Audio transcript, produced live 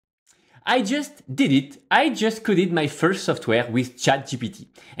I just did it. I just coded my first software with ChatGPT.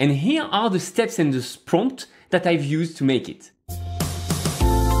 And here are the steps and the prompt that I've used to make it.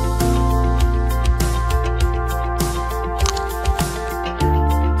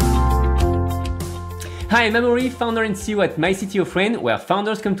 Hi, I'm Amaury, founder and CEO at My CTO Friend, where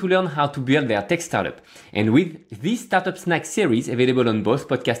founders come to learn how to build their tech startup. And with this Startup Snack series, available on both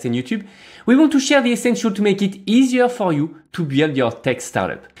podcast and YouTube, we want to share the essential to make it easier for you to build your tech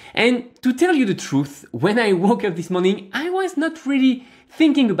startup. And to tell you the truth, when I woke up this morning, I was not really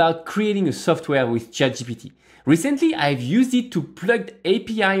thinking about creating a software with ChatGPT. Recently, I've used it to plug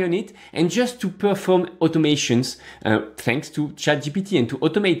API on it and just to perform automations thanks to ChatGPT and to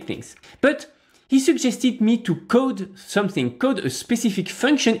automate things. But he suggested me to code a specific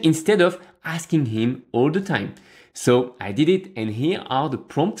function instead of asking him all the time. So I did it, and here are the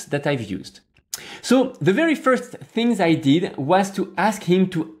prompts that I've used. So the very first things I did was to ask him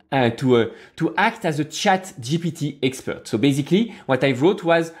to act as a ChatGPT expert. So basically, what I wrote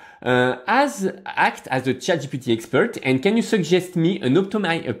was act as a ChatGPT expert, and can you suggest me an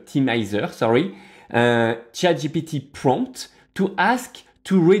ChatGPT prompt to ask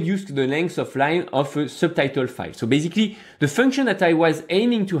to reduce the length of line of a subtitle file. So basically, the function that I was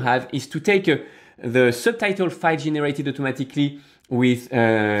aiming to have is to take the subtitle file generated automatically with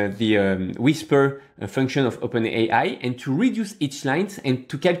the Whisper function of OpenAI and to reduce each line and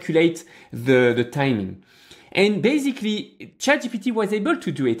to calculate the timing. And basically, ChatGPT was able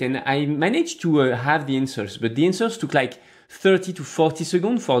to do it, and I managed to have the answers, but the answers took like 30 to 40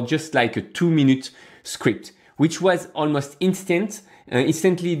 seconds for just like a 2-minute script, which was almost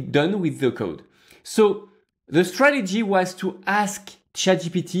instantly done with the code. So the strategy was to ask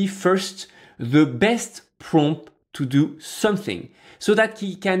ChatGPT first the best prompt to do something so that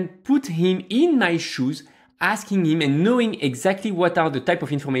he can put him in my shoes, asking him and knowing exactly what are the type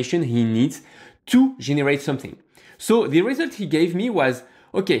of information he needs to generate something. So the result he gave me was,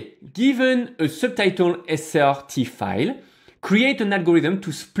 okay, given a subtitle SRT file, create an algorithm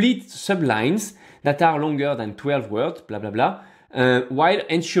to split sublines that are longer than 12 words, blah, blah, blah, while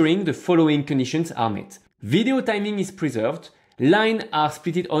ensuring the following conditions are met. Video timing is preserved, lines are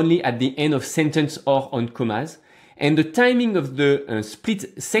split only at the end of sentence or on commas, and the timing of the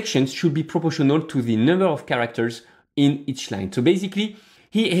split sections should be proportional to the number of characters in each line. So basically,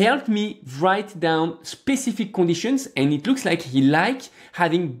 he helped me write down specific conditions, and it looks like he liked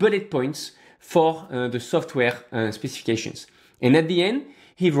having bullet points for the software specifications. And at the end,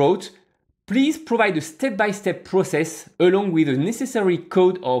 he wrote, please provide a step-by-step process along with the necessary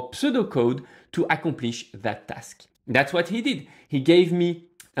code or pseudocode to accomplish that task. That's what he did. He gave me,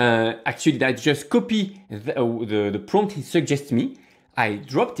 actually, I just copy the prompt he suggested me. I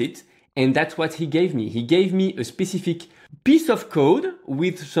dropped it, and that's what he gave me. He gave me a specific piece of code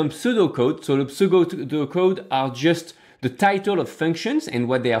with some pseudocode. So the pseudocode are just the title of functions and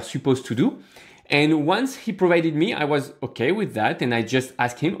what they are supposed to do. And once he provided me, I was okay with that, and I just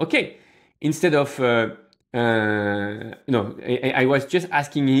asked him, okay, instead of, I was just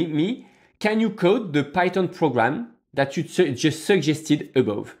asking me, can you code the Python program that you just suggested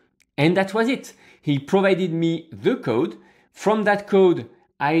above? And that was it. He provided me the code. From that code,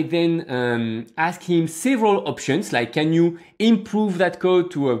 I then asked him several options, like can you improve that code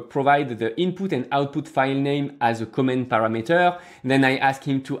to provide the input and output file name as a comment parameter. Then I asked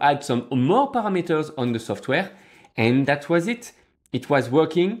him to add some more parameters on the software. And that was it. It was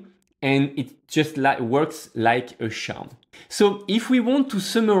working. And it just works like a charm. So if we want to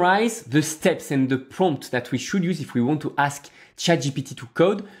summarize the steps and the prompt that we should use if we want to ask ChatGPT to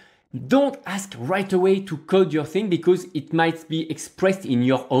code, don't ask right away to code your thing because it might be expressed in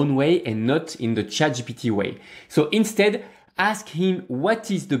your own way and not in the ChatGPT way. So instead, ask him what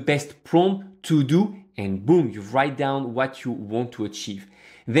is the best prompt to do, and boom, you write down what you want to achieve.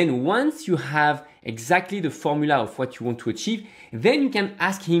 Then once you have exactly the formula of what you want to achieve, then you can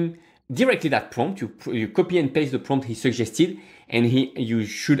ask him directly that prompt. You copy and paste the prompt he suggested, and you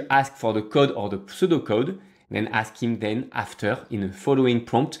should ask for the code or the pseudocode, then ask him then after in the following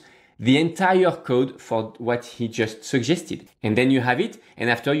prompt the entire code for what he just suggested. And then you have it, and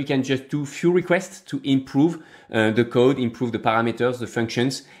after you can just do few requests to improve the code, improve the parameters, the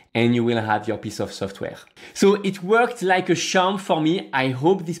functions, and you will have your piece of software. So it worked like a charm for me. I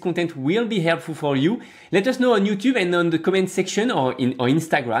hope this content will be helpful for you. Let us know on YouTube and on the comment section or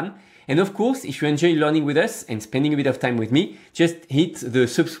Instagram. And of course, if you enjoy learning with us and spending a bit of time with me, just hit the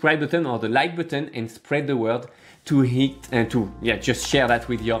subscribe button or the like button and spread the word to just share that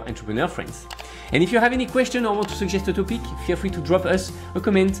with your entrepreneur friends. And if you have any question or want to suggest a topic, feel free to drop us a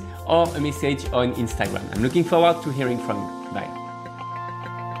comment or a message on Instagram. I'm looking forward to hearing from you. Bye.